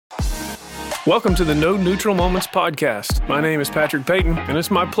Welcome to the No Neutral Moments podcast. My name is Patrick Payton, and it's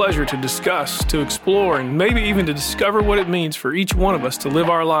my pleasure to discuss, to explore, and maybe even to discover what it means for each one of us to live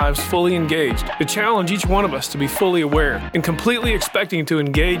our lives fully engaged, to challenge each one of us to be fully aware, and completely expecting to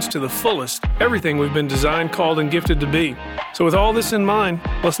engage to the fullest everything we've been designed, called, and gifted to be. So with all this in mind,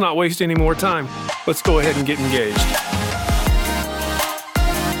 let's not waste any more time. Let's go ahead and get engaged.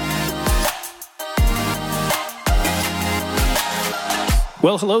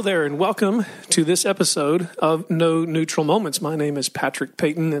 Well, hello there, and welcome to this episode of No Neutral Moments. My name is Patrick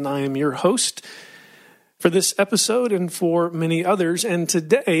Payton, and I am your host for this episode and for many others. And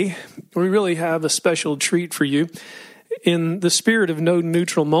today, we really have a special treat for you. In the spirit of No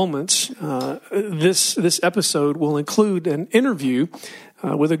Neutral Moments, this episode will include an interview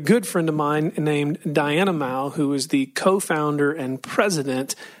with a good friend of mine named Diana Mao, who is the co-founder and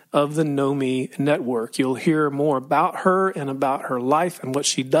president of the Know Me Network. You'll hear more about her and about her life and what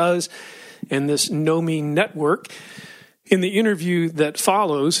she does in this Know Me Network in the interview that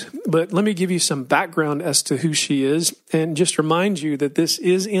follows. But let me give you some background as to who she is and just remind you that this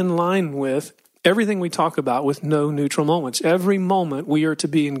is in line with everything we talk about with No Neutral Moments. Every moment we are to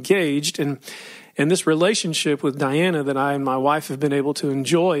be engaged, and this relationship with Diana that I and my wife have been able to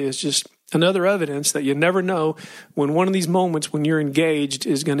enjoy is just another evidence that you never know when one of these moments when you're engaged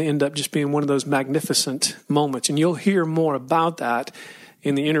is going to end up just being one of those magnificent moments. And you'll hear more about that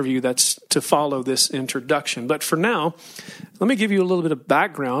in the interview that's to follow this introduction. But for now, let me give you a little bit of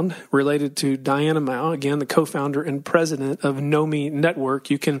background related to Diana Mao, again, the co-founder and president of Know Me Network.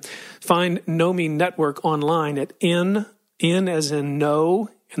 You can find Know Me Network online at N as in no,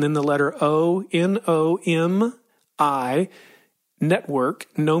 and then the letter O, N-O-M-I, Network,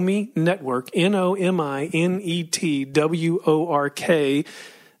 Know Me Network,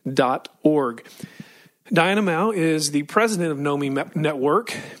 NOMINETWORK.org. Diana Mao is the president of Know Me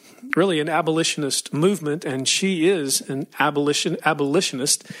Network, really an abolitionist movement, and she is an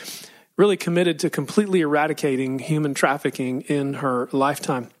abolitionist, really committed to completely eradicating human trafficking in her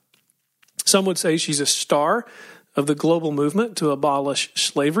lifetime. Some would say she's a star of the global movement to abolish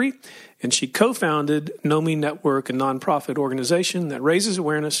slavery, and she co-founded Know Me Network, a nonprofit organization that raises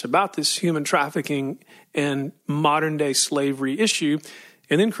awareness about this human trafficking and modern-day slavery issue,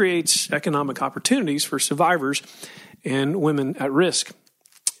 and then creates economic opportunities for survivors and women at risk.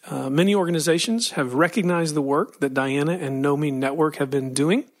 Many organizations have recognized the work that Diana and Know Me Network have been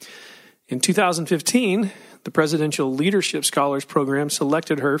doing. In 2015, the Presidential Leadership Scholars Program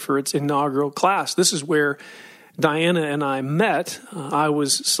selected her for its inaugural class. This is where Diana and I met. I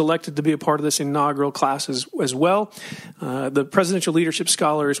was selected to be a part of this inaugural class as well. The Presidential Leadership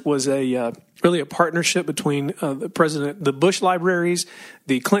Scholars was really a partnership between the Bush Libraries,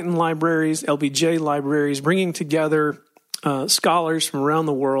 the Clinton Libraries, LBJ Libraries, bringing together scholars from around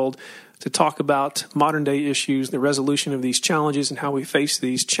the world to talk about modern-day issues, the resolution of these challenges, and how we face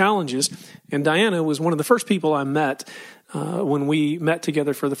these challenges. And Diana was one of the first people I met when we met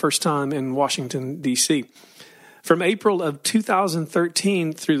together for the first time in Washington, D.C. From April of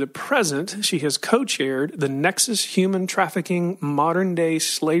 2013 through the present, she has co-chaired the Nexus Human Trafficking Modern Day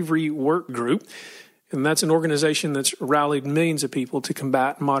Slavery Work Group, and that's an organization that's rallied millions of people to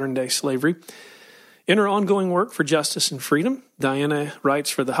combat modern-day slavery. In her ongoing work for justice and freedom, Diana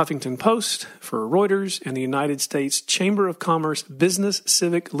writes for the Huffington Post, for Reuters, and the United States Chamber of Commerce Business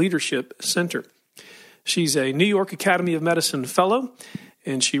Civic Leadership Center. She's a New York Academy of Medicine Fellow,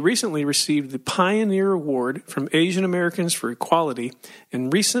 and she recently received the Pioneer Award from Asian Americans for Equality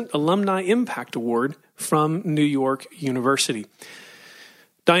and recent Alumni Impact Award from New York University.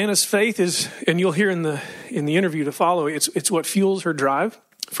 Diana's faith is, and you'll hear in the interview to follow, it's what fuels her drive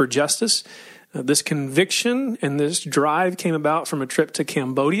for justice. This conviction and this drive came about from a trip to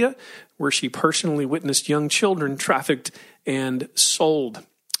Cambodia, where she personally witnessed young children trafficked and sold.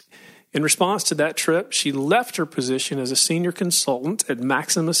 In response to that trip, she left her position as a senior consultant at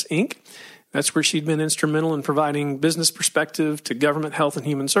Maximus Inc. That's where she'd been instrumental in providing business perspective to government health and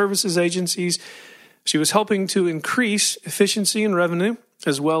human services agencies. She was helping to increase efficiency and revenue,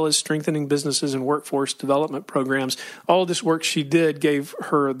 as well as strengthening businesses and workforce development programs. All of this work she did gave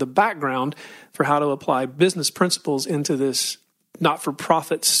her the background for how to apply business principles into this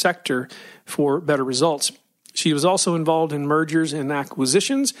not-for-profit sector for better results. She was also involved in mergers and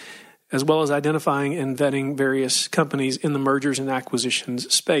acquisitions, as well as identifying and vetting various companies in the mergers and acquisitions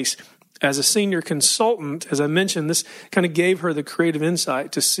space. As a senior consultant, as I mentioned, this kind of gave her the creative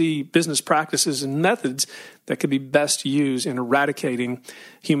insight to see business practices and methods that could be best used in eradicating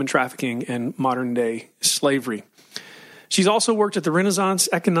human trafficking and modern-day slavery. She's also worked at the Renaissance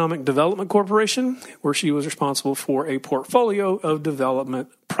Economic Development Corporation, where she was responsible for a portfolio of development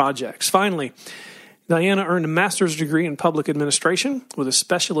projects. Finally, Diana earned a master's degree in public administration with a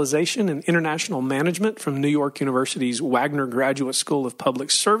specialization in international management from New York University's Wagner Graduate School of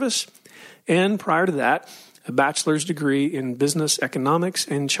Public Service, and prior to that, a bachelor's degree in business economics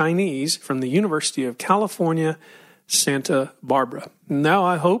and Chinese from the University of California, Santa Barbara. Now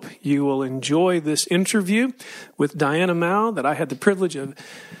I hope you will enjoy this interview with Diana Mao that I had the privilege of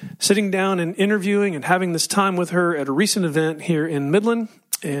sitting down and interviewing and having this time with her at a recent event here in Midland.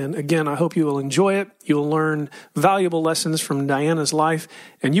 And again, I hope you will enjoy it. You'll learn valuable lessons from Diana's life.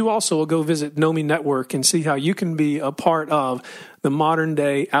 And you also will go visit NOMI Network and see how you can be a part of the modern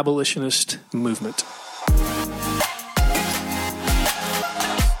day abolitionist movement.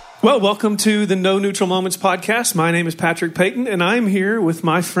 Well, welcome to the No Neutral Moments podcast. My name is Patrick Payton, and I'm here with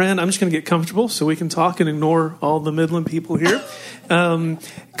my friend. I'm just going to get comfortable so we can talk and ignore all the Midland people here.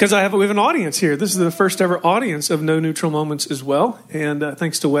 Because we have an audience here. This is the first ever audience of No Neutral Moments as well. And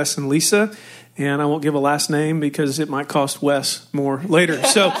thanks to Wes and Lisa. And I won't give a last name because it might cost Wes more later.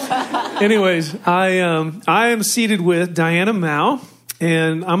 So anyways, I am seated with Diana Mao,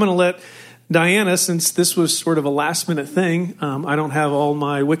 and I'm going to let Diana, since this was sort of a last-minute thing, I don't have all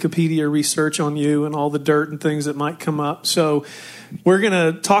my Wikipedia research on you and all the dirt and things that might come up. So we're going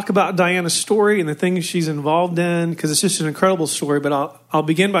to talk about Diana's story and the things she's involved in, because it's just an incredible story. But I'll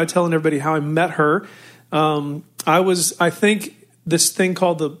begin by telling everybody how I met her. I think this thing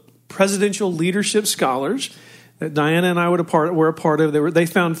called the Presidential Leadership Scholars that Diana and I were a part of. They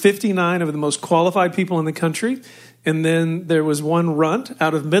found 59 of the most qualified people in the country. And then there was one runt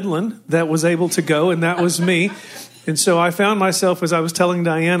out of Midland that was able to go, and that was me. And so I found myself, as I was telling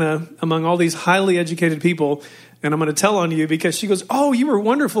Diana, among all these highly educated people, and I'm going to tell on you because she goes, "Oh, you were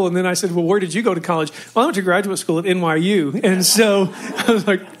wonderful." And then I said, "Well, where did you go to college?" "Well, I went to graduate school at NYU. And so I was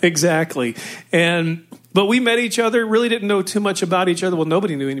like, exactly. But we met each other, really didn't know too much about each other. Well,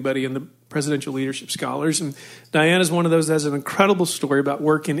 nobody knew anybody in the Presidential Leadership Scholars. And Diana's one of those that has an incredible story about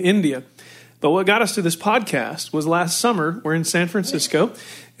work in India. But what got us to this podcast was last summer, we're in San Francisco,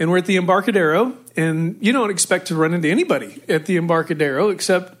 and we're at the Embarcadero, and you don't expect to run into anybody at the Embarcadero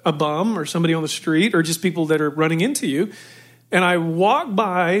except a bum or somebody on the street or just people that are running into you. And I walked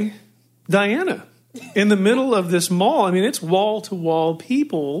by Diana in the middle of this mall. I mean, it's wall-to-wall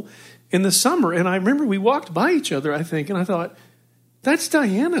people in the summer. And I remember we walked by each other, I think, and I thought, that's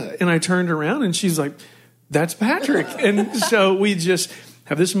Diana. And I turned around, and she's like, that's Patrick. And so we just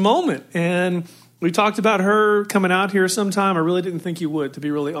have this moment, and we talked about her coming out here sometime. I really didn't think you would, to be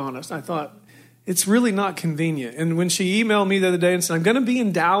really honest. I thought, it's really not convenient. And when she emailed me the other day and said, I'm going to be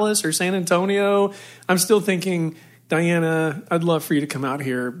in Dallas or San Antonio, I'm still thinking, Diana, I'd love for you to come out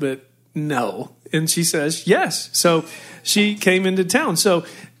here, but no. And she says, yes. So she came into town. So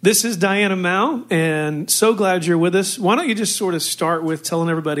this is Diana Mao, and so glad you're with us. Why don't you just sort of start with telling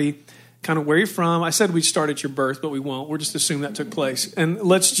everybody kind of where you're from. I said we'd start at your birth, but we won't. We'll just assume that took place. And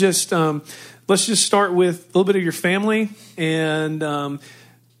let's just start with a little bit of your family, and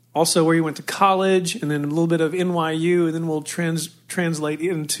also where you went to college, and then a little bit of NYU, and then we'll translate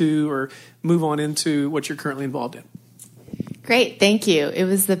into or move on into what you're currently involved in. Great, thank you. It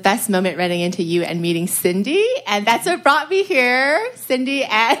was the best moment running into you and meeting Cindy, and that's what brought me here. Cindy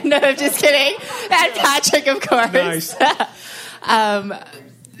and, no, I'm just kidding, and Patrick, of course. Nice.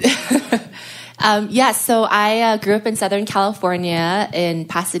 So I grew up in Southern California in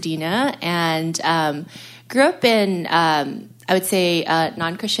Pasadena, and grew up in, I would say, a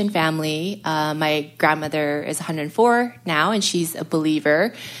non-Christian family. My grandmother is 104 now, and she's a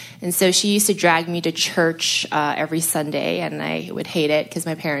believer. And so she used to drag me to church every Sunday, and I would hate it because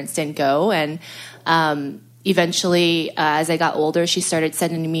my parents didn't go. And eventually, as I got older, she started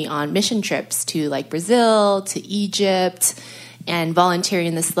sending me on mission trips to like Brazil, to Egypt, and volunteering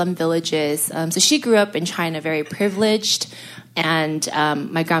in the slum villages. So she grew up in China, very privileged, and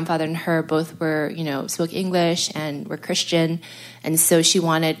my grandfather and her both were, spoke English and were Christian, and so she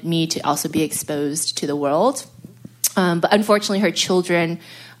wanted me to also be exposed to the world. But unfortunately, her children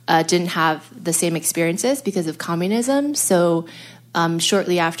didn't have the same experiences because of communism. So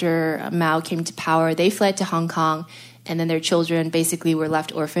shortly after Mao came to power, they fled to Hong Kong, and then their children basically were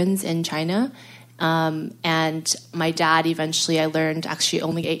left orphans in China. And my dad eventually, I learned actually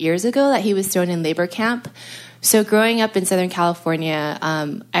only 8 years ago that he was thrown in labor camp. So growing up in Southern California,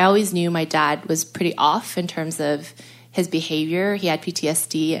 I always knew my dad was pretty off in terms of his behavior. He had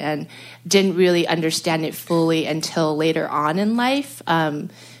PTSD and didn't really understand it fully until later on in life,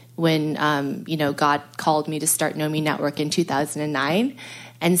 when God called me to start NOMI Network in 2009.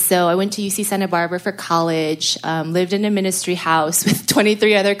 And so I went to UC Santa Barbara for college, lived in a ministry house with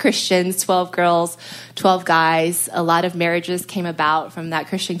 23 other Christians, 12 girls, 12 guys. A lot of marriages came about from that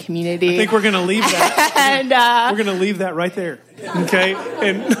Christian community. I think we're going to leave that. And we're going to leave that right there. Okay?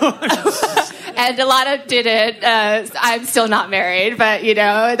 And a lot of didn't. I'm still not married, but,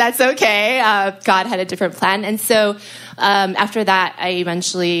 that's okay. God had a different plan. And so after that, I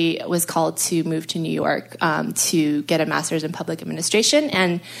eventually was called to move to New York to get a master's in public administration.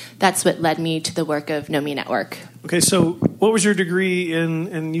 And that's what led me to the work of Nomi Network. Okay, so what was your degree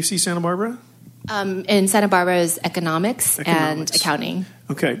in UC Santa Barbara? In Santa Barbara is economics and accounting.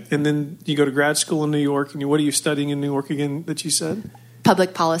 Okay, and then you go to grad school in New York. And what are you studying in New York again that you said?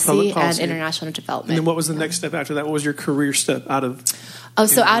 Public policy and international development. And then what was the next step after that? What was your career step out of?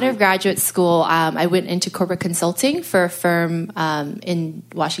 So out of graduate school, I went into corporate consulting for a firm in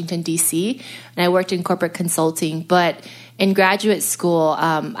Washington, D.C., and I worked in corporate consulting. But in graduate school,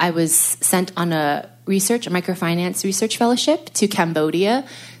 I was sent on a microfinance research fellowship to Cambodia.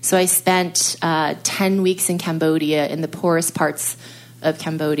 So I spent 10 weeks in Cambodia, in the poorest parts of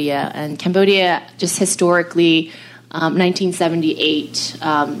Cambodia. And Cambodia, just historically, 1978,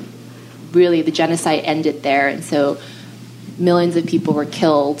 really the genocide ended there. And so millions of people were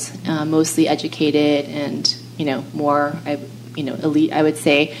killed, mostly educated and, more, elite, I would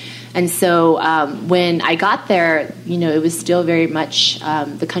say. And so when I got there, it was still very much,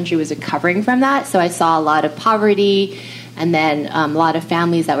 the country was recovering from that. So I saw a lot of poverty and then a lot of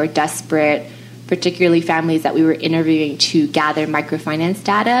families that were desperate, particularly families that we were interviewing to gather microfinance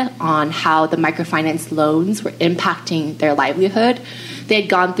data on how the microfinance loans were impacting their livelihood. They had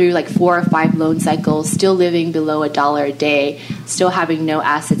gone through like 4 or 5 loan cycles, still living below $1 a day, still having no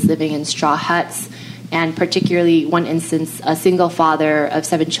assets, living in straw huts. And particularly one instance, a single father of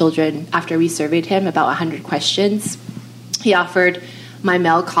 7 children, after we surveyed him about 100 questions, he offered my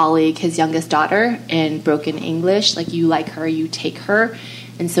male colleague his youngest daughter in broken English, like, you like her, you take her.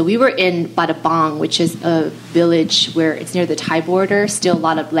 And so we were in Battambang, which is a village where it's near the Thai border, still a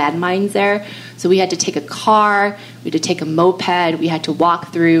lot of landmines there. So we had to take a car, we had to take a moped, we had to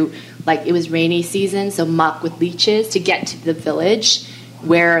walk through, like, it was rainy season, so muck with leeches to get to the village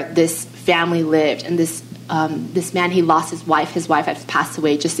where this family lived. And this man, he lost his wife. His wife had passed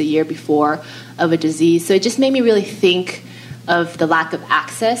away just a year before of a disease. So it just made me really think of the lack of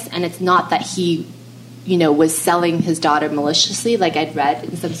access. And it's not that he was selling his daughter maliciously, like I'd read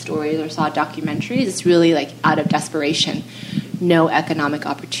in some stories or saw documentaries. It's really like out of desperation, no economic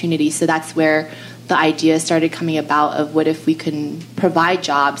opportunity. So that's where the idea started coming about of what if we can provide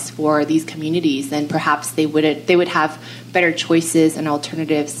jobs for these communities, then perhaps they would have better choices and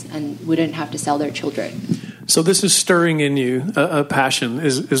alternatives and wouldn't have to sell their children. So this is stirring in you a passion,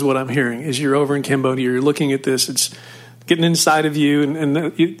 is what I'm hearing. As you're over in Cambodia, you're looking at this, it's getting inside of you,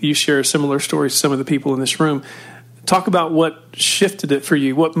 and you share a similar story to some of the people in this room. Talk about what shifted it for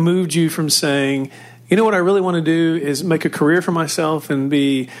you. What moved you from saying, what I really want to do is make a career for myself and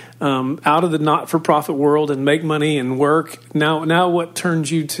be out of the not-for-profit world and make money and work. Now what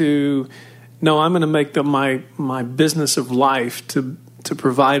turns you to, no, I'm going to make my business of life to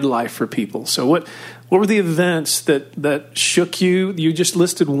provide life for people. So what were the events that shook you? You just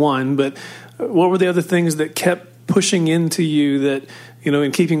listed one, but what were the other things that kept pushing into you that,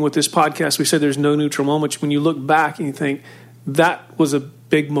 in keeping with this podcast, we said there's no neutral moment. When you look back and you think, that was a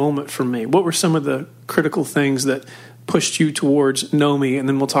big moment for me. What were some of the critical things that pushed you towards Nomi? And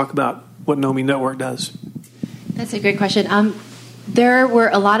then we'll talk about what Nomi Network does. That's a great question. There were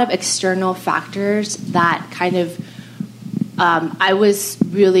a lot of external factors that kind of, I was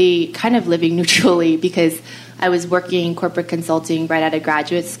really kind of living neutrally because I was working corporate consulting right out of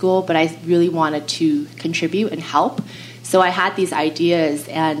graduate school, but I really wanted to contribute and help. So I had these ideas,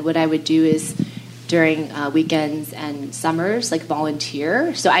 and what I would do is during weekends and summers, like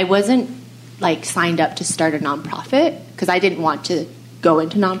volunteer. So I wasn't like signed up to start a nonprofit because I didn't want to go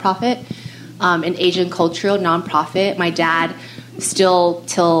into nonprofit. An Asian cultural nonprofit. My dad still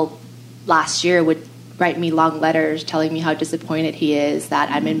till last year would write me long letters telling me how disappointed he is that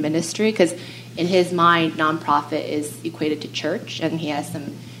I'm in ministry because in his mind, nonprofit is equated to church, and he has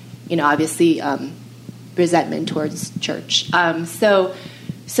some, obviously resentment towards church.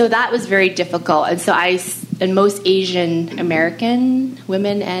 So that was very difficult. And so and most Asian American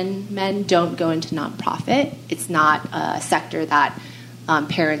women and men don't go into nonprofit. It's not a sector that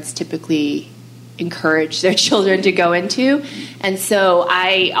parents typically encourage their children to go into. And so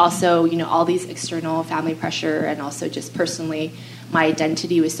I also, all these external family pressure and also just personally, my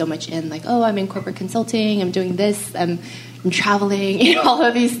identity was so much in like, oh, I'm in corporate consulting, I'm doing this, I'm traveling, all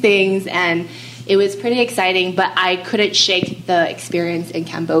of these things. And it was pretty exciting, but I couldn't shake the experience in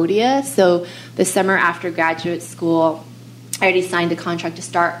Cambodia. So the summer after graduate school, I already signed a contract to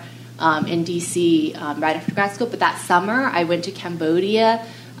start in DC right after grad school. But that summer, I went to Cambodia,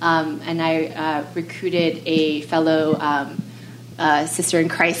 and I recruited a fellow sister in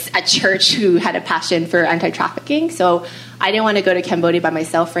Christ at church who had a passion for anti-trafficking. So I didn't want to go to Cambodia by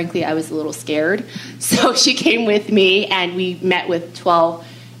myself. Frankly, I was a little scared. So she came with me, and we met with 12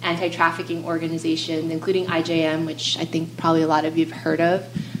 anti-trafficking organizations, including IJM, which I think probably a lot of you have heard of.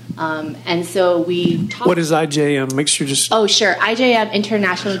 And so we talked. What is IJM? Make sure just. Oh, sure. IJM,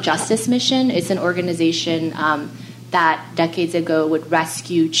 International Justice Mission. It's an organization that decades ago would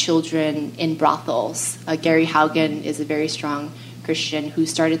rescue children in brothels. Gary Haugen is a very strong Christian who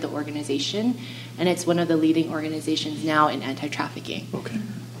started the organization, and it's one of the leading organizations now in anti-trafficking. Okay.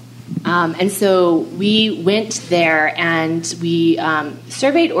 And so we went there and we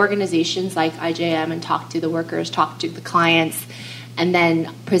surveyed organizations like IJM and talked to the workers, talked to the clients, and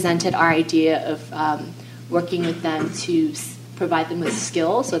then presented our idea of working with them to provide them with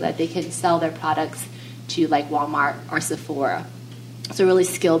skills so that they can sell their products to like Walmart or Sephora. So really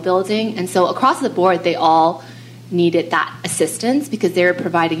skill building. And so across the board, they all needed that assistance because they were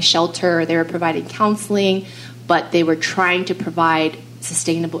providing shelter, they were providing counseling, but they were trying to provide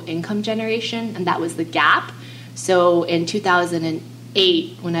sustainable income generation, and that was the gap. So in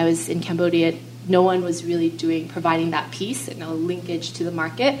 2008, when I was in Cambodia, no one was really providing that piece and no linkage to the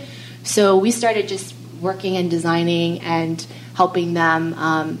market. So we started just working and designing and helping them.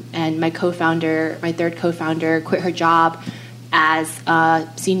 And my third co-founder, quit her job as a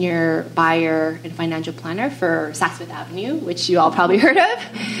senior buyer and financial planner for Saks Fifth Avenue, which you all probably heard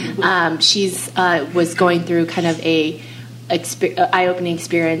of. She's was going through kind of a eye-opening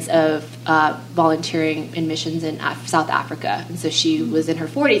experience of volunteering in missions in South Africa. And so she was in her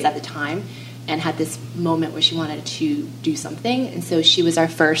 40s at the time and had this moment where she wanted to do something. And so she was our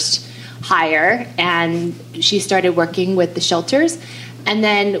first hire, and she started working with the shelters. And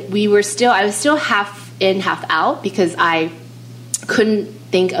then I was still half in, half out because I couldn't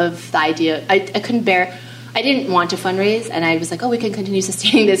think of the idea. I didn't want to fundraise, and I was like, we can continue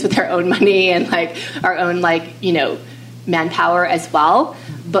sustaining this with our own money and like our own manpower as well.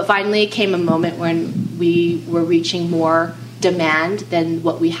 But finally came a moment when we were reaching more demand than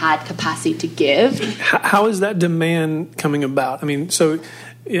what we had capacity to give. How is that demand coming about? I mean, so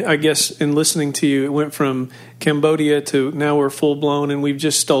I guess in listening to you, it went from Cambodia to now we're full blown and we've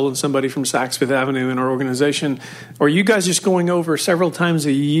just stolen somebody from Saks Fifth Avenue in our organization. Are you guys just going over several times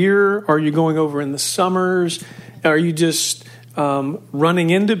a year? Are you going over in the summers? Are you just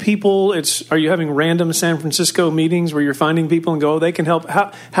running into people? Are you having random San Francisco meetings where you're finding people and go, they can help?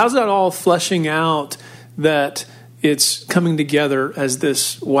 How's that all fleshing out that it's coming together as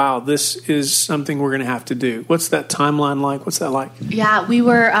this, wow, this is something we're going to have to do? What's that timeline like? What's that like? Yeah, we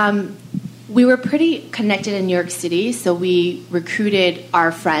were pretty connected in New York City, so we recruited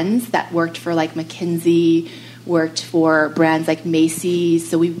our friends that worked for like McKinsey, worked for brands like Macy's,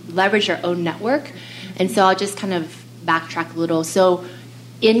 so we leveraged our own network. And so I'll just kind of backtrack a little. So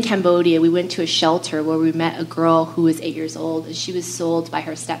in Cambodia, we went to a shelter where we met a girl who was 8 years old, and she was sold by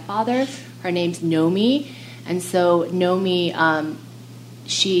her stepfather. Her name's Nomi. And so Nomi,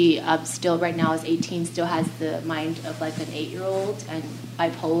 she still right now is 18, still has the mind of like an 8-year-old and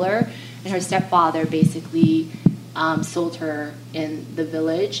bipolar. And her stepfather basically sold her in the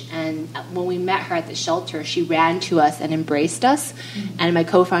village. And when we met her at the shelter, she ran to us and embraced us. Mm-hmm. And my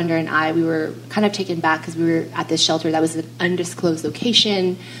co-founder and I, we were kind of taken back because we were at this shelter that was an undisclosed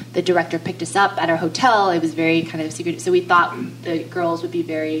location. The director picked us up at our hotel. It was very kind of secret. So we thought the girls would be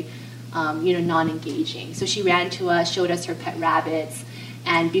very non-engaging. So she ran to us, showed us her pet rabbits,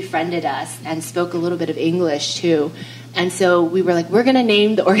 and befriended us, and spoke a little bit of English too. And so we were like, we're going to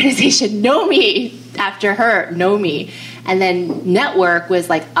name the organization Nomi after her, Nomi. And then network was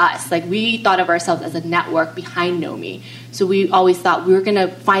like us. Like we thought of ourselves as a network behind Nomi. So we always thought we were going to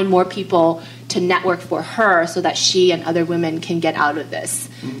find more people to network for her so that she and other women can get out of this.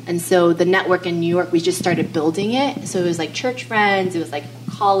 Mm-hmm. And so the network in New York, we just started building it. So it was like church friends, it was like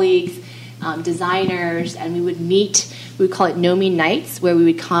colleagues, designers, and we would meet. We would call it Nomi Nights, where we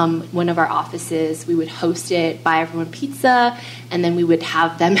would come, one of our offices, we would host it, buy everyone pizza, and then we would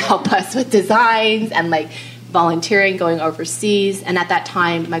have them help us with designs and like volunteering, going overseas. And at that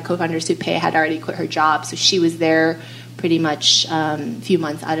time, my co-founder Supe had already quit her job, so she was there pretty much a few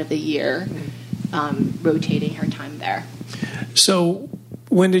months out of the year, rotating her time there. So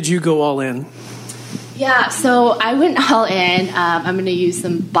when did you go all in? Yeah, so I went all in. I'm going to use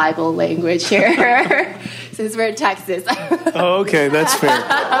some Bible language here since we're in Texas. Oh, okay, that's fair.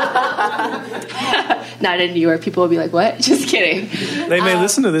 Not in New York. People will be like, "What?" Just kidding. They may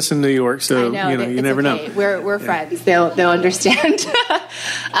listen to this in New York, so you never know. We're friends. They'll understand.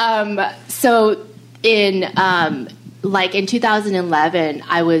 So in in 2011,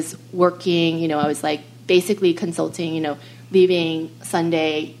 I was working. I was like basically consulting. Leaving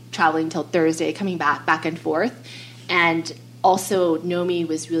Sunday, traveling till Thursday, coming back and forth, and also Nomi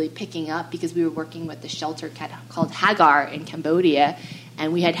was really picking up because we were working with the shelter called Hagar in Cambodia,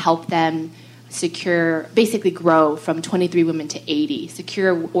 and we had helped them basically grow from 23 women to 80,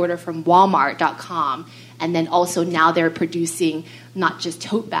 secure an order from Walmart.com, and then also now they're producing not just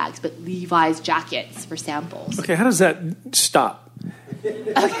tote bags, but Levi's jackets for samples. Okay, how does that stop?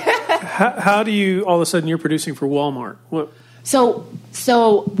 Okay. How do you, all of a sudden, you're producing for Walmart? What? So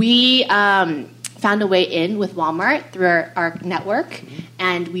we found a way in with Walmart through our network,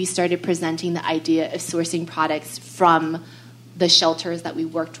 and we started presenting the idea of sourcing products from the shelters that we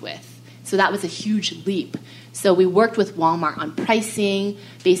worked with. So that was a huge leap. So we worked with Walmart on pricing.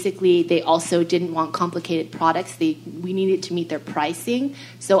 Basically, they also didn't want complicated products. We needed to meet their pricing.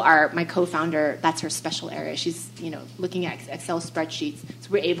 So my co-founder, that's her special area. She's looking at Excel spreadsheets. So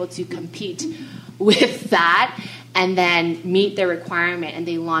we're able to compete with that and then meet their requirement. And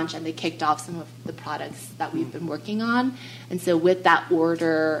they launched and they kicked off some of the products that we've been working on. And so with that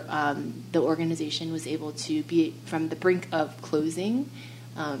order, the organization was able to be from the brink of closing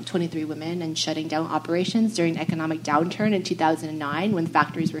 23 women and shutting down operations during economic downturn in 2009 when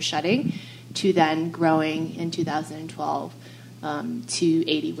factories were shutting, to then growing in 2012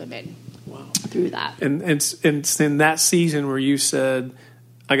 to 80 women. Wow. Through that. And it's in that season where you said,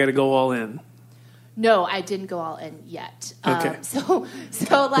 I got to go all in. No, I didn't go all in yet. Okay. So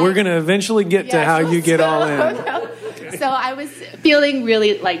we're going to eventually get to how you get all in. Okay. So I was feeling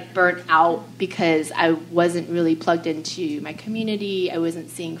really burnt out because I wasn't really plugged into my community. I wasn't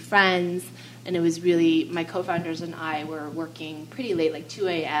seeing friends, and it was really my co-founders and I were working pretty late, like 2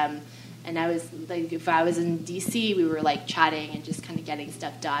 a.m. And I was like, if I was in DC, we were chatting and just kind of getting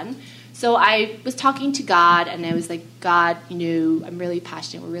stuff done. So I was talking to God, and I was like, God, I'm really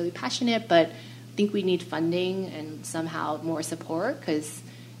passionate. We're really passionate, but I think we need funding and somehow more support because,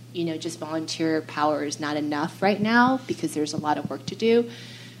 just volunteer power is not enough right now because there's a lot of work to do.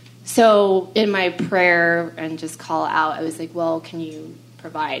 So in my prayer and just call out, I was like, well, can you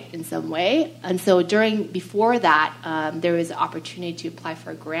provide in some way? And so before that, there was an opportunity to apply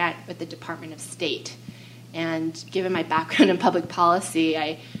for a grant with the Department of State. And given my background in public policy,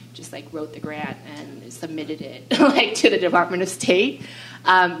 I just wrote the grant and submitted it to the Department of State.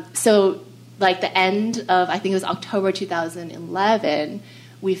 So the end of, I think it was October 2011,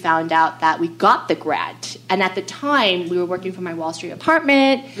 we found out that we got the grant. And at the time, we were working from my Wall Street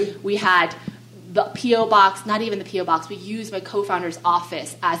apartment. We had the P.O. box, not even the P.O. box. We used my co-founder's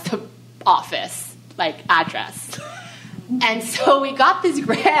office as the office, address. And so we got this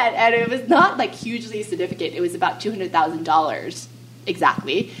grant, and it was not, hugely significant. It was about $200,000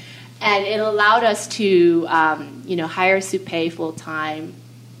 exactly. And it allowed us to, hire Supe full-time,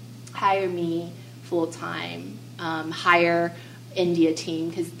 hire me full-time, hire India team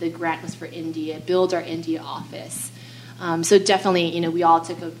because the grant was for India, build our India office. So definitely, we all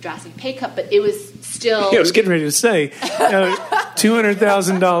took a drastic pay cut, but it was still... Yeah, I was getting ready to say,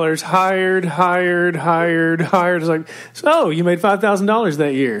 $200,000 hired. It's so you made $5,000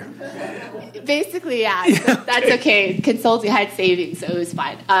 that year. Basically, yeah. That's okay. Consulting, I had savings, so it was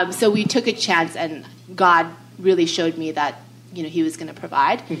fine. So we took a chance, and God really showed me that, he was going to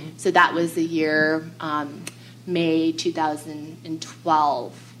provide. Mm-hmm. So that was the year, May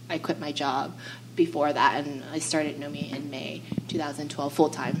 2012, I quit my job. Before that, and I started Nomi in May 2012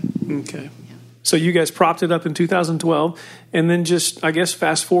 full-time. Okay. Yeah. So you guys propped it up in 2012, and then just, I guess,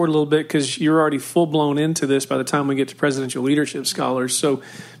 fast forward a little bit because you're already full-blown into this by the time we get to Presidential Leadership Scholars. So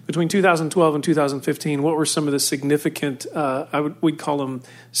between 2012 and 2015, what were some of the significant, we'd call them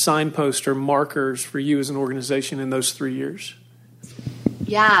signposts or markers for you as an organization in those 3 years?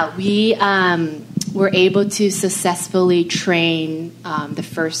 Yeah, we were able to successfully train the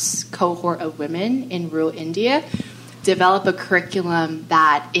first cohort of women in rural India, develop a curriculum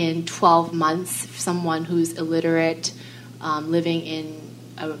that in 12 months, someone who's illiterate, living in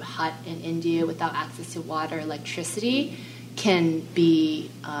a hut in India without access to water, electricity, can be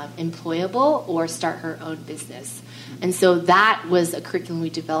employable or start her own business. And so that was a curriculum we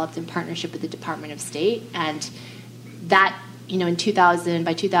developed in partnership with the Department of State, and that in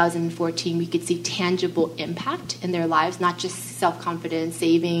by 2014, we could see tangible impact in their lives, not just self-confidence,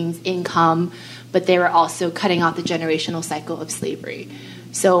 savings, income, but they were also cutting off the generational cycle of slavery.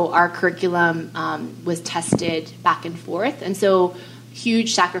 So our curriculum was tested back and forth. And so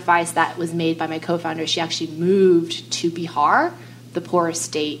huge sacrifice that was made by my co-founder. She actually moved to Bihar, the poorest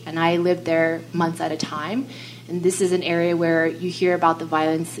state, and I lived there months at a time. And this is an area where you hear about the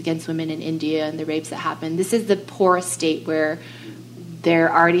violence against women in India and the rapes that happen. This is the poorest state where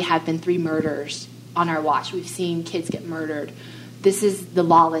there already have been 3 murders on our watch. We've seen kids get murdered. This is the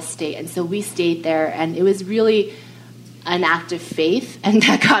lawless state. And so we stayed there, and it was really an act of faith and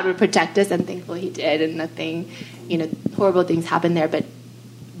that God would protect us, and thankfully he did, and nothing, horrible things happened there, but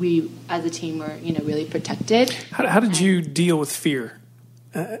we as a team were, really protected. How did you deal with fear?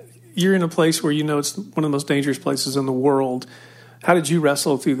 You're in a place where it's one of the most dangerous places in the world. How did you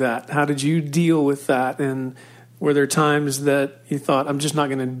wrestle through that? How did you deal with that? And were there times that you thought, I'm just not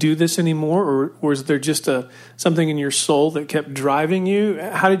going to do this anymore? Or was there just something in your soul that kept driving you?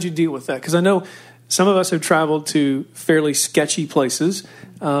 How did you deal with that? Because I know some of us have traveled to fairly sketchy places,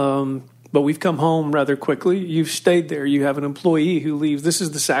 but we've come home rather quickly. You've stayed there. You have an employee who leaves. This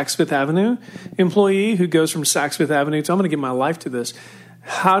is the Saks Fifth Avenue employee who goes from Saks Fifth Avenue to, I'm going to give my life to this.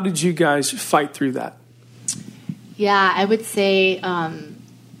 How did you guys fight through that? Yeah, I would say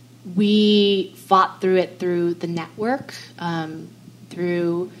we fought through it through the network,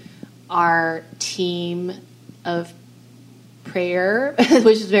 through our team of prayer,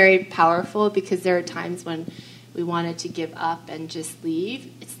 which is very powerful, because there are times when we wanted to give up and just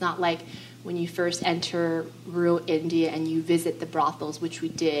leave. It's not like when you first enter rural India and you visit the brothels, which we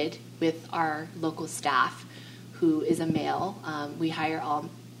did with our local staff, who is a male. We hire all.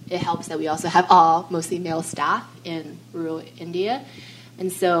 It helps that we also have all mostly male staff in rural India.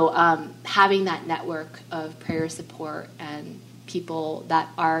 And so having that network of prayer support and people that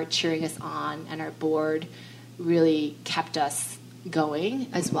are cheering us on and our board really kept us going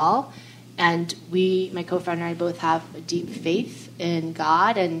as well. And my co-founder and I both have a deep faith in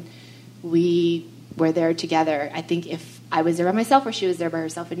God, and we were there together. I think if I was there by myself or she was there by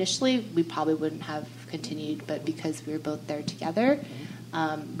herself initially, we probably wouldn't have continued. But because we were both there together,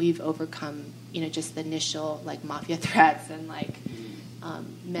 we've overcome, just the initial mafia threats, and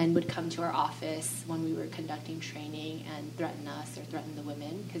men would come to our office when we were conducting training and threaten us or threaten the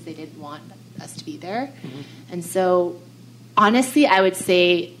women because they didn't want us to be there. Mm-hmm. And so, honestly, I would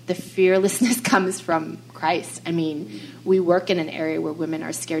say the fearlessness comes from Christ. I mean, we work in an area where women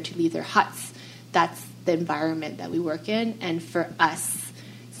are scared to leave their huts. That's the environment that we work in. And for us,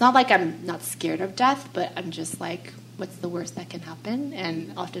 it's not like I'm not scared of death, but I'm just like, what's the worst that can happen?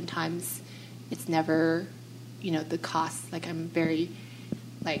 And oftentimes it's never, the cost. I'm very,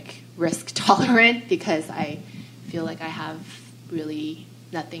 risk tolerant, because I feel like I have really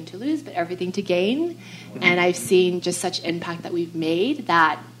nothing to lose but everything to gain. And I've seen just such impact that we've made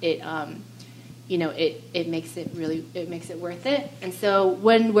that it makes it worth it. And so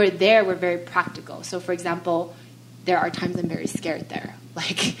when we're there, we're very practical. So for example, there are times I'm very scared there.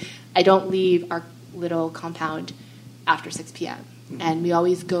 I don't leave our little compound after 6 p.m. Mm-hmm. And we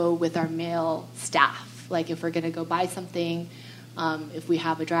always go with our male staff. If we're going to go buy something, if we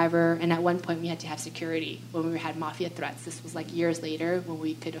have a driver, and at one point we had to have security when we had mafia threats. This was years later when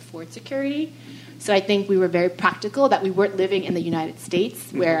we could afford security. So I think we were very practical, that we weren't living in the United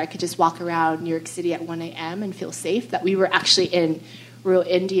States where I could just walk around New York City at 1 a.m. and feel safe, that we were actually in rural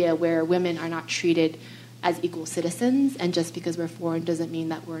India where women are not treated as equal citizens, and just because we're foreign doesn't mean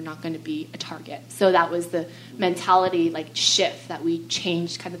that we're not going to be a target. So that was the mentality shift, that we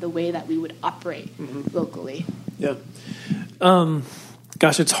changed kind of the way that we would operate locally. Yeah.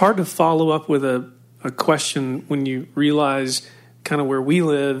 Gosh, it's hard to follow up with a question when you realize kind of where we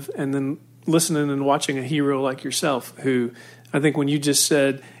live, and then listening and watching a hero like yourself, who I think when you just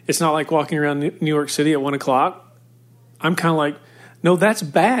said, it's not like walking around New York City at 1 o'clock, I'm kind of like, no, that's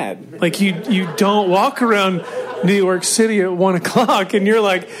bad. You don't walk around New York City at 1 o'clock, and you're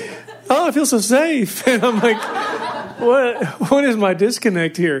like, oh, I feel so safe. And I'm like, what is my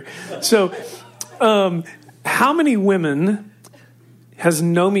disconnect here? So, how many women has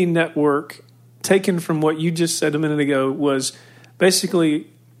Nomi Network taken from what you just said a minute ago was basically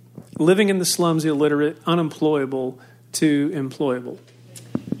living in the slums, illiterate, unemployable, to employable?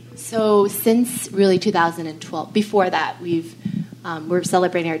 So since really 2012, before that, we're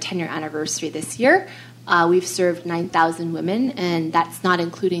celebrating our 10-year anniversary this year. We've served 9,000 women, and that's not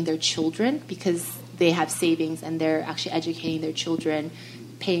including their children, because they have savings and they're actually educating their children,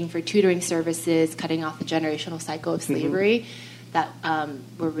 paying for tutoring services, cutting off the generational cycle of slavery. That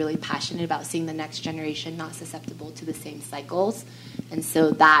we're really passionate about seeing the next generation not susceptible to the same cycles. And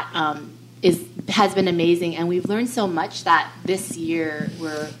so that has been amazing. And we've learned so much that this year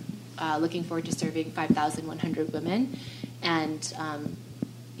we're looking forward to serving 5,100 women. And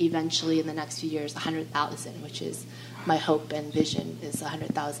eventually in the next few years, 100,000, which is my hope and vision is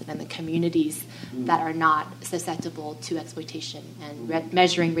 100,000 in the communities that are not susceptible to exploitation and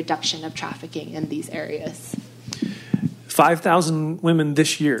measuring reduction of trafficking in these areas. 5,000 women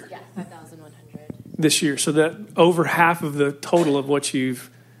this year. Yeah, 5,100. This year. So that over half of the total of what you've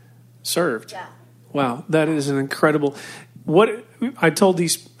served. Yeah. Wow, that is an incredible. What I told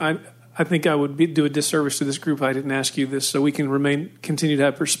these, I think I would do a disservice to this group. I didn't ask you this, so we can continue to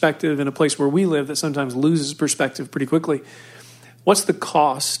have perspective in a place where we live that sometimes loses perspective pretty quickly. What's the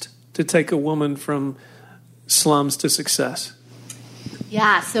cost to take a woman from slums to success?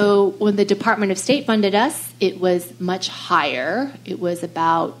 Yeah, so when the Department of State funded us, it was much higher. It was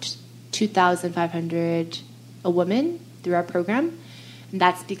about $2,500 a woman through our program. And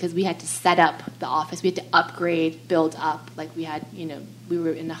that's because we had to set up the office. We had to upgrade, build up. Like we had, we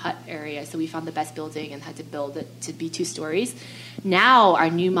were in the hut area, so we found the best building and had to build it to be 2 stories. Now, our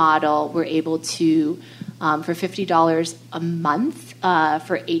new model, we're able to, for $50 a month,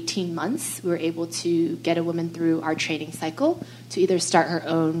 for 18 months, we're able to get a woman through our training cycle to either start her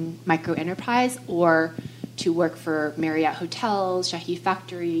own micro enterprise or to work for Marriott hotels, Shahi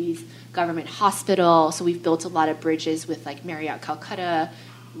factories, government hospital. So we've built a lot of bridges with like Marriott Calcutta,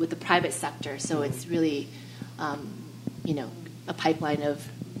 with the private sector. So it's really, a pipeline of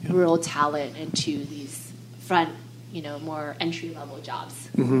rural talent into these front, more entry-level jobs.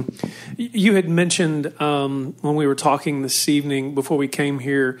 Mm-hmm. You had mentioned when we were talking this evening before we came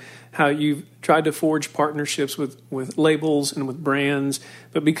here how you've tried to forge partnerships with labels and with brands,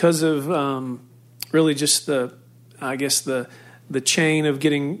 but because of really just the chain of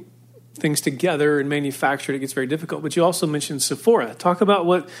getting things together and manufactured, it gets very difficult. But you also mentioned Sephora. Talk about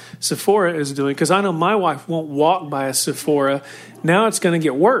what Sephora is doing, because I know my wife won't walk by a Sephora. Now it's going to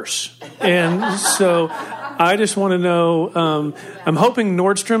get worse. And so I just want to know, I'm hoping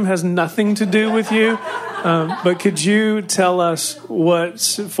Nordstrom has nothing to do with you, but could you tell us what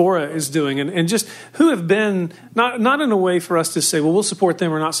Sephora is doing and just who have been, not in a way for us to say, well, we'll support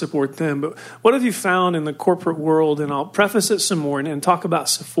them or not support them, but what have you found in the corporate world? And I'll preface it some more and talk about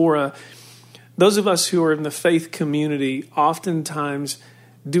Sephora. Those of us who are in the faith community oftentimes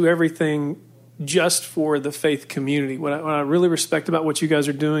do everything just for the faith community. What I really respect about what you guys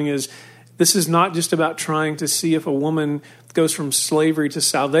are doing is this is not just about trying to see if a woman goes from slavery to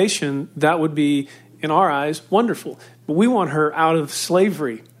salvation. That would be, in our eyes, wonderful. But we want her out of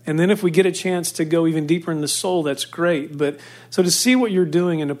slavery. And then if we get a chance to go even deeper in the soul, that's great. But so to see what you're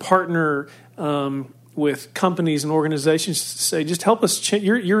doing and to partner with companies and organizations to say, just help us.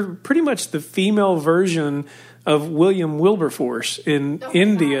 You're pretty much the female version of William Wilberforce in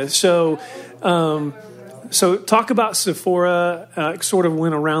India. So talk about Sephora. Sort of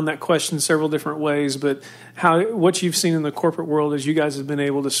went around that question several different ways, but what you've seen in the corporate world as you guys have been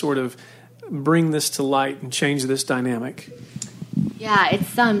able to sort of bring this to light and change this dynamic. Yeah,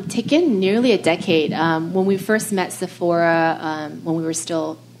 it's taken nearly a decade. When we first met Sephora, when we were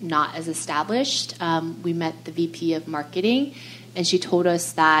still not as established, we met the VP of marketing, and she told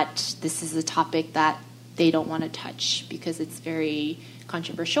us that this is a topic that they don't want to touch because it's very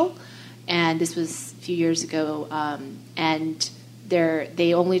controversial. And this was a few years ago, and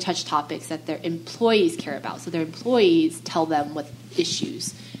they only touch topics that their employees care about. So their employees tell them what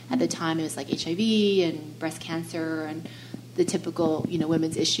issues. At the time, it was like HIV and breast cancer and the typical,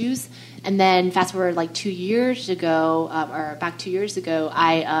 women's issues. And then fast forward like 2 years ago, I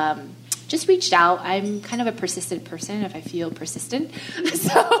just reached out. I'm kind of a persistent person if I feel persistent.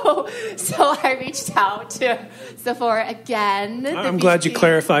 So I reached out to Sephora again. I'm glad you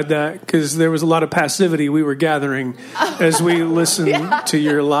clarified that, because there was a lot of passivity we were gathering as we listened to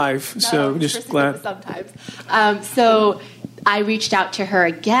your life. So just glad. Sometimes. So I reached out to her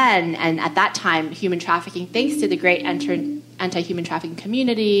again, and at that time, human trafficking, thanks to the great anti-human trafficking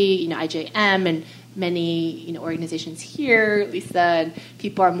community, IJM and many organizations here, Lisa, and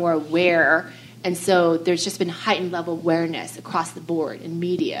people are more aware. And so there's just been heightened level of awareness across the board in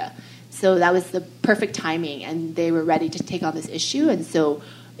media. So that was the perfect timing, and they were ready to take on this issue. And so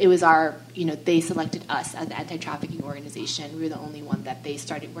it was they selected us as the anti-trafficking organization. We were the only one that they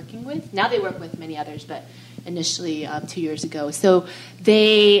started working with. Now they work with many others, but initially 2 years ago. So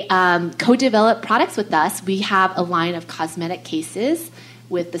they co-developed products with us. We have a line of cosmetic cases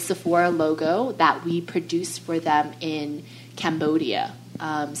with the Sephora logo that we produced for them in Cambodia.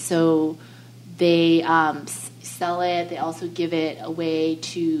 So they sell it. They also give it away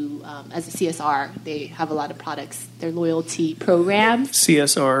to, as a CSR. They have a lot of products, their loyalty programs.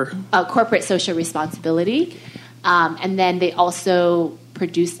 CSR. Corporate social responsibility. And then they also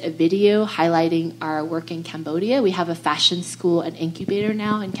produced a video highlighting our work in Cambodia. We have a fashion school and incubator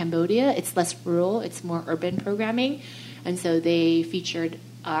now in Cambodia. It's less rural, it's more urban programming. And so they featured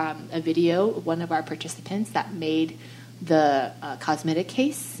a video of one of our participants that made the cosmetic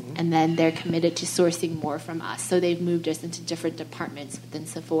case, and then they're committed to sourcing more from us. So they've moved us into different departments within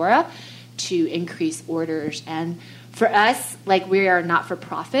Sephora to increase orders. And for us, like, we are not for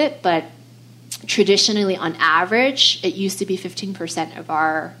profit, but traditionally on average, it used to be 15% of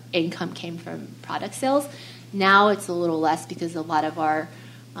our income came from product sales. Now it's a little less because a lot of our,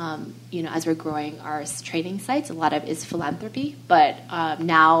 as we're growing our training sites, a lot of it is philanthropy. But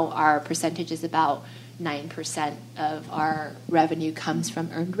now our percentage is about 9% of our revenue comes from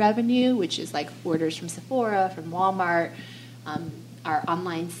earned revenue, which is like orders from Sephora, from Walmart, our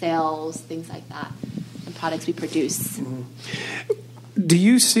online sales, things like that, and products we produce. Mm-hmm. Do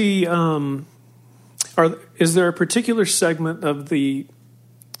you see, is there a particular segment of the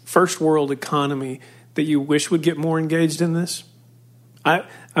first world economy that you wish would get more engaged in this?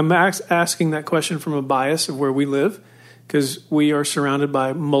 I'm asking that question from a bias of where we live, because we are surrounded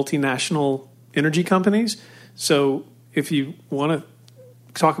by multinational energy companies. So if you want to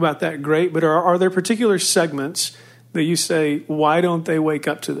talk about that, great. But are there particular segments that you say, why don't they wake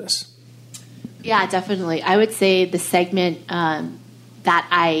up to this? Yeah, definitely. I would say the segment that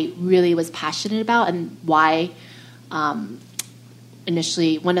I really was passionate about, and why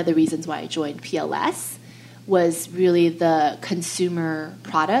initially one of the reasons why I joined PLS was really the consumer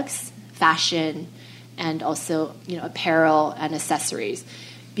products, fashion, and also apparel and accessories.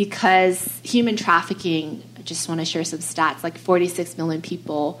 Because human trafficking, I just want to share some stats, like 46 million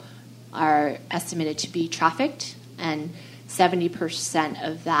people are estimated to be trafficked, and 70%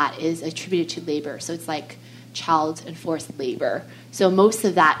 of that is attributed to labor. So it's like child and forced labor. So most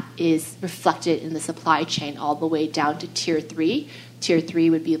of that is reflected in the supply chain all the way down to tier 3. Tier 3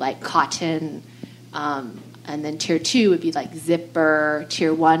 would be like cotton, and then tier 2 would be like zipper.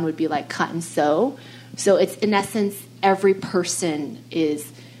 Tier 1 would be like cut and sew. So it's, in essence, every person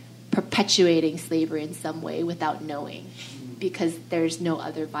is perpetuating slavery in some way without knowing, because there's no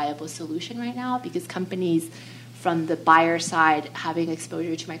other viable solution right now, because companies from the buyer side, having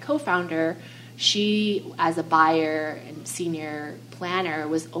exposure to my co-founder, she, as a buyer and senior planner,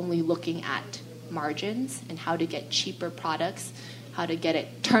 was only looking at margins and how to get cheaper products, how to get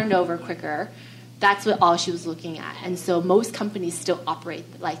it turned over quicker. That's what all she was looking at. And so most companies still operate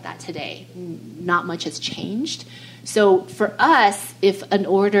like that today. Not much has changed. So for us, if an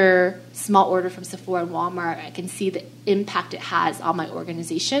small order from Sephora and Walmart, I can see the impact it has on my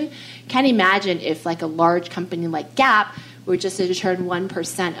organization. Can't imagine if like a large company like Gap were just to turn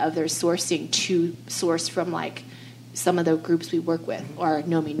 1% of their sourcing to source from like some of the groups we work with or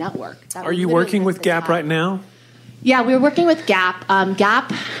Nomi Network. Are you working with Gap right now? Yeah, we're working with Gap.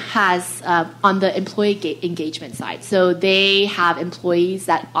 Gap has, on the employee engagement side, so they have employees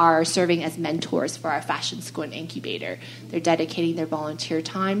that are serving as mentors for our fashion school and incubator. They're dedicating their volunteer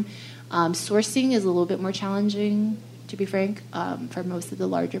time. Sourcing is a little bit more challenging, to be frank, for most of the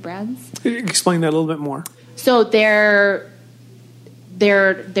larger brands. Explain that a little bit more. So they're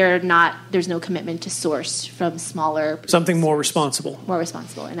not, there's no commitment to source from smaller producers. Something more responsible. More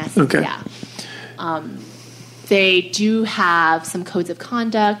responsible, in essence, okay. Yeah. They do have some codes of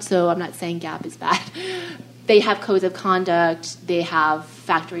conduct, so I'm not saying Gap is bad. They have codes of conduct. They have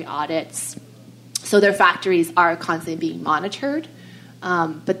factory audits. So their factories are constantly being monitored.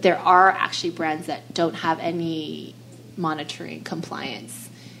 But there are actually brands that don't have any monitoring compliance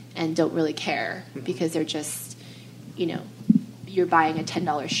and don't really care, because they're just, you're buying a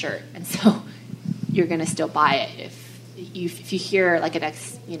 $10 shirt, and so you're going to still buy it. If you hear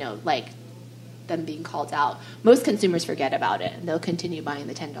like them being called out, most consumers forget about it and they'll continue buying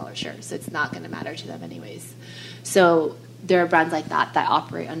the $10 shirt, so it's not going to matter to them anyways. So there are brands like that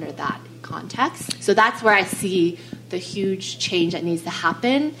operate under that context. So that's where I see the huge change that needs to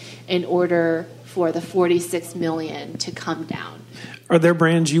happen in order for the 46 million to come down. Are there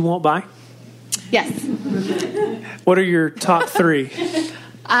brands you won't buy? Yes. What are your top 3?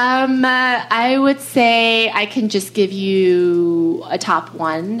 I would say I can just give you a top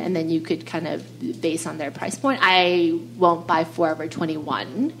 1, and then you could kind of base on their price point. I won't buy Forever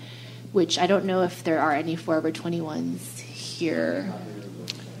 21, which I don't know if there are any Forever 21s here.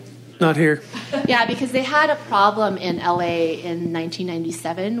 Not here. Yeah, because they had a problem in LA in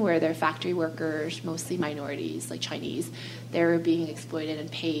 1997 where their factory workers, mostly minorities, like Chinese, they were being exploited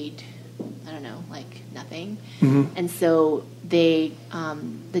and paid I don't know, like nothing. And so they,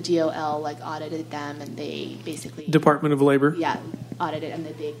 the DOL like audited them, and they basically Department of Labor. Yeah, audited, and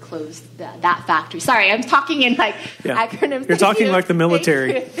then they closed that factory. Sorry, I'm talking in like acronyms. You're talking like the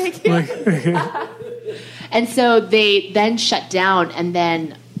military. Thank you. And so they then shut down and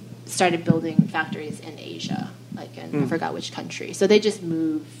then started building factories in Asia, like in I forgot which country. So they just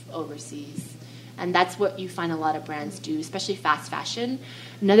move overseas. And that's what you find a lot of brands do, especially fast fashion.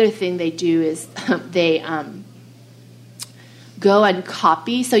 Another thing they do is they go and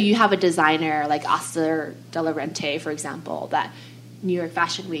copy. So you have a designer like Oscar de la Renta, for example, that New York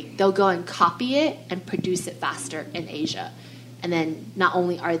Fashion Week. They'll go and copy it and produce it faster in Asia. And then not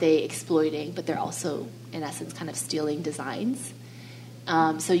only are they exploiting, but they're also, in essence, kind of stealing designs.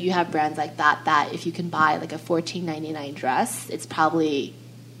 So you have brands like that if you can buy like a $14.99 dress, it's probably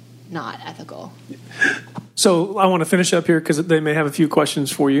not ethical. So I want to finish up here because they may have a few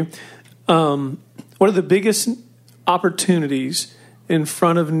questions for you. What are the biggest opportunities in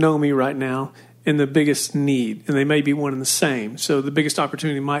front of Nomi right now and the biggest need? And they may be one and the same. So the biggest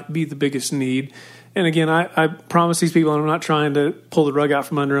opportunity might be the biggest need. And again, I promise these people I'm not trying to pull the rug out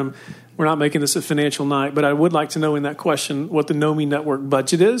from under them. We're not making this a financial night. But I would like to know in that question what the Nomi Network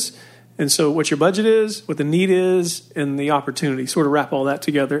budget is. And so what your budget is, what the need is, and the opportunity. Sort of wrap all that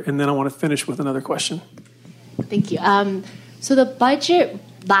together. And then I want to finish with another question. Thank you. So the budget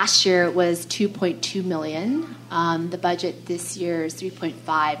last year was $2.2 million. The budget this year is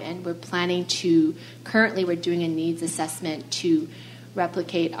 $3.5, and we're planning to. Currently, we're doing a needs assessment to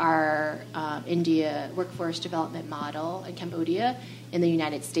replicate our India workforce development model in Cambodia in the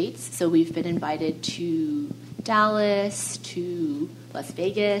United States. So we've been invited to Dallas, to Las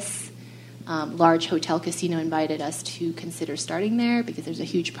Vegas. Large hotel casino invited us to consider starting there because there's a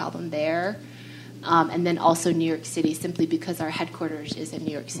huge problem there. And then also New York City, simply because our headquarters is in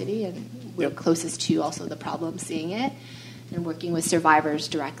New York City, and we're closest to also the problem, seeing it, and working with survivors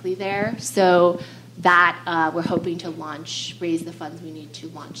directly there. So that we're hoping to raise the funds we need to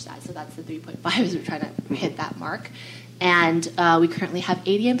launch that. So that's the 3.5 as we're trying to hit that mark. And we currently have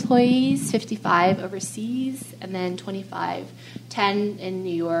 80 employees, 55 overseas, and then 10 in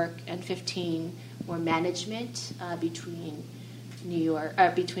New York, and 15 more management between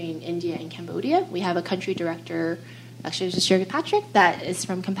India and Cambodia. We have a country director, actually it was Jürgen Patrick, that is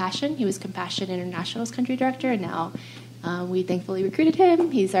from Compassion. He was Compassion International's country director, and now we thankfully recruited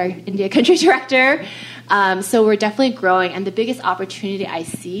him. He's our India country director. So we're definitely growing, and the biggest opportunity I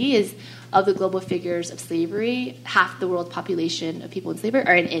see is of the global figures of slavery, half the world population of people in slavery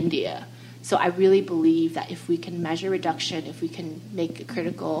are in India. So I really believe that if we can measure reduction, if we can make a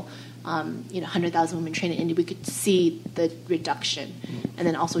critical 100,000 women trained in India, we could see the reduction, and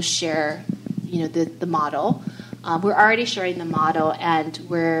then also share, the model. We're already sharing the model, and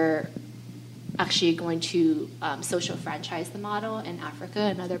we're actually going to social franchise the model in Africa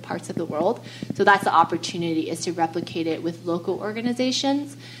and other parts of the world. So that's the opportunity, is to replicate it with local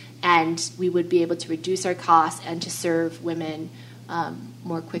organizations, and we would be able to reduce our costs and to serve women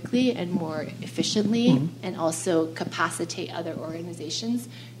more quickly and more efficiently, and also capacitate other organizations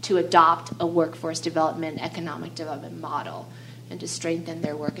to adopt a workforce development, economic development model, and to strengthen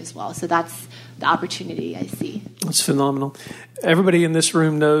their work as well. So that's the opportunity I see. That's phenomenal. Everybody in this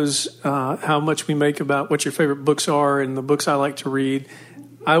room knows how much we make about what your favorite books are and the books I like to read.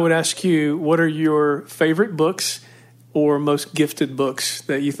 I would ask you, what are your favorite books or most gifted books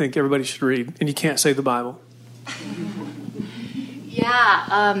that you think everybody should read? And you can't say the Bible.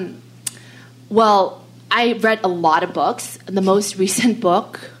 Yeah. Well, I read a lot of books. The most recent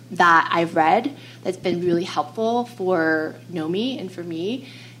book that I've read that's been really helpful for Nomi and for me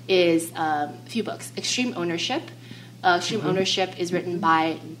is a few books. Extreme Ownership. Extreme Ownership is written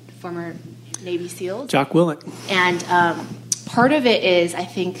by former Navy SEALs. Jocko Willink. And part of it is, I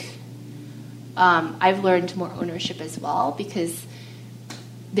think, I've learned more ownership as well, because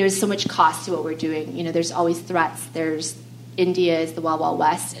there's so much cost to what we're doing. There's always threats. India is the Wild Wild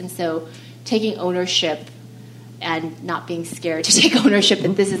West. And so taking ownership and not being scared to take ownership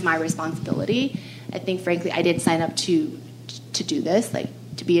that this is my responsibility. I think, frankly, I didn't sign up to do this, like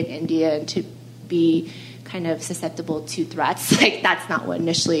to be in India and to be kind of susceptible to threats. Like, that's not what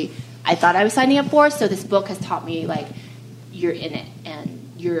initially I thought I was signing up for. So this book has taught me, like, you're in it,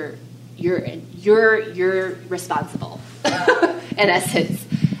 and you're responsible in essence.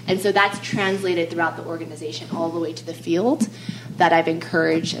 And so that's translated throughout the organization all the way to the field, that I've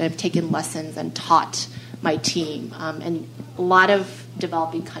encouraged and I've taken lessons and taught my team. And a lot of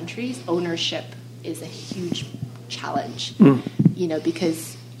developing countries, ownership is a huge challenge,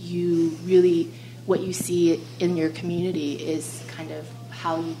 because you really, what you see in your community is kind of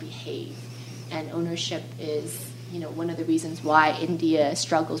how you behave. And ownership is, one of the reasons why India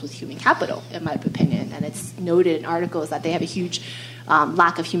struggles with human capital, in my opinion. And it's noted in articles that they have a huge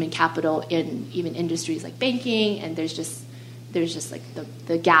lack of human capital in even industries like banking. And there's just like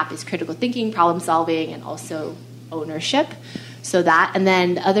the gap is critical thinking, problem solving, and also ownership. So that, and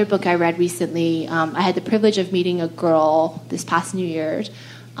then the other book I read recently, I had the privilege of meeting a girl this past New Year's.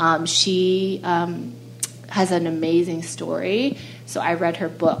 She has an amazing story. So I read her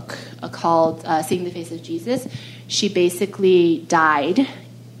book called Seeing the Face of Jesus. She basically died,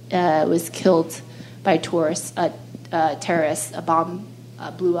 was killed by terrorists. A bomb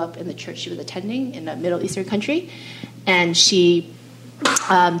blew up in the church she was attending in a Middle Eastern country, and she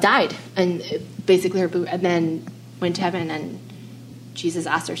died. And basically and then went to heaven, and Jesus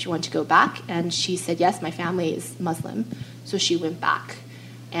asked her if she wanted to go back, and she said, yes, my family is Muslim. So she went back.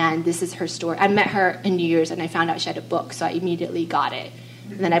 And this is her story. I met her in New Year's, and I found out she had a book, so I immediately got it.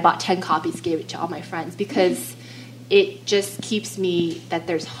 And then I bought 10 copies, gave it to all my friends, because it just keeps me that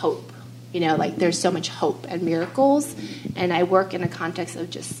there's hope. There's so much hope and miracles. And I work in a context of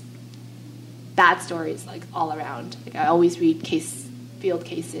just bad stories, all around. I always read field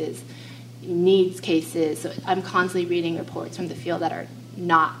cases, needs cases. So I'm constantly reading reports from the field that are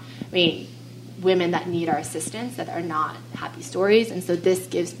not, women that need our assistance, that are not happy stories. And so this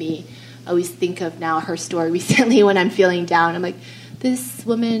gives me, I always think of now her story recently when I'm feeling down. I'm like, this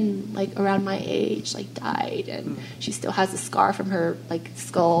woman, around my age, died, and she still has a scar from her,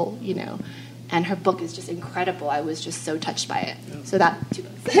 skull, and her book is just incredible. I was just so touched by it. Yeah. So that, 2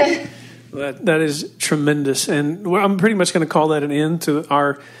 books. That is tremendous. And I'm pretty much going to call that an end to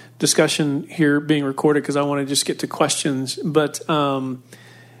our discussion here being recorded, because I want to just get to questions. But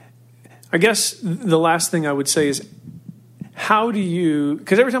I guess the last thing I would say is, how do you,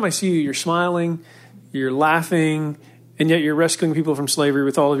 because every time I see you, you're smiling, you're laughing, and yet you're rescuing people from slavery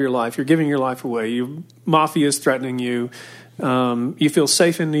with all of your life. You're giving your life away. Mafia is threatening you. You feel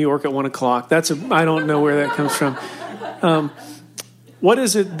safe in New York at 1 o'clock. I don't know where that comes from. What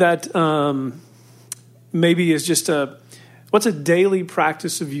is it that maybe is just what's a daily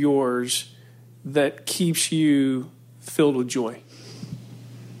practice of yours that keeps you filled with joy?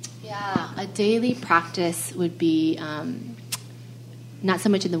 Yeah, a daily practice would be not so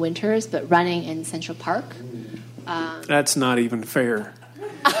much in the winters, but running in Central Park. That's not even fair.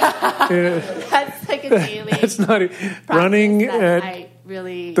 That's a daily. That's not running at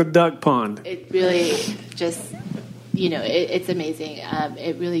the duck pond. It really just, it's amazing.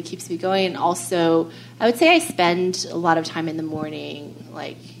 It really keeps me going. And also, I would say I spend a lot of time in the morning,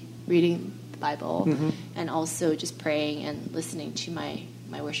 reading the Bible, and also just praying and listening to my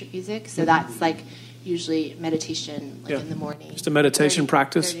worship music. So that's usually meditation in the morning. Just a meditation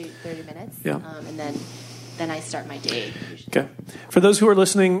practice. 30 minutes. Yeah. And then I start my day usually. Okay. For those who are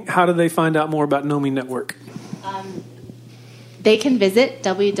listening, how do they find out more about Nomi Network? They can visit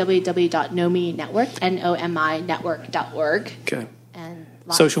www.nominetwork, NOMI network.org. Okay. And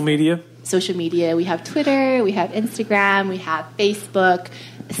social media? Social media. We have Twitter, we have Instagram, we have Facebook,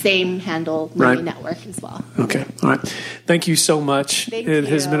 same handle, Nomi Network as well. Okay. All right. Thank you so much. It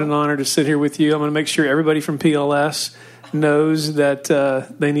has been an honor to sit here with you. I'm going to make sure everybody from PLS knows that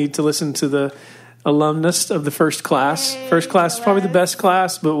they need to listen to the alumnus of the first class. First class is probably the best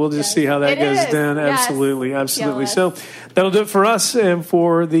class, but we'll just see how that goes down. Yes. Absolutely. So that'll do it for us and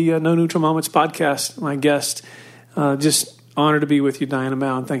for the No Neutral Moments podcast. My guest, just honored to be with you, Diana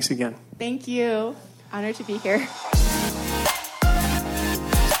Mao, and thanks again. Thank you. Honored to be here.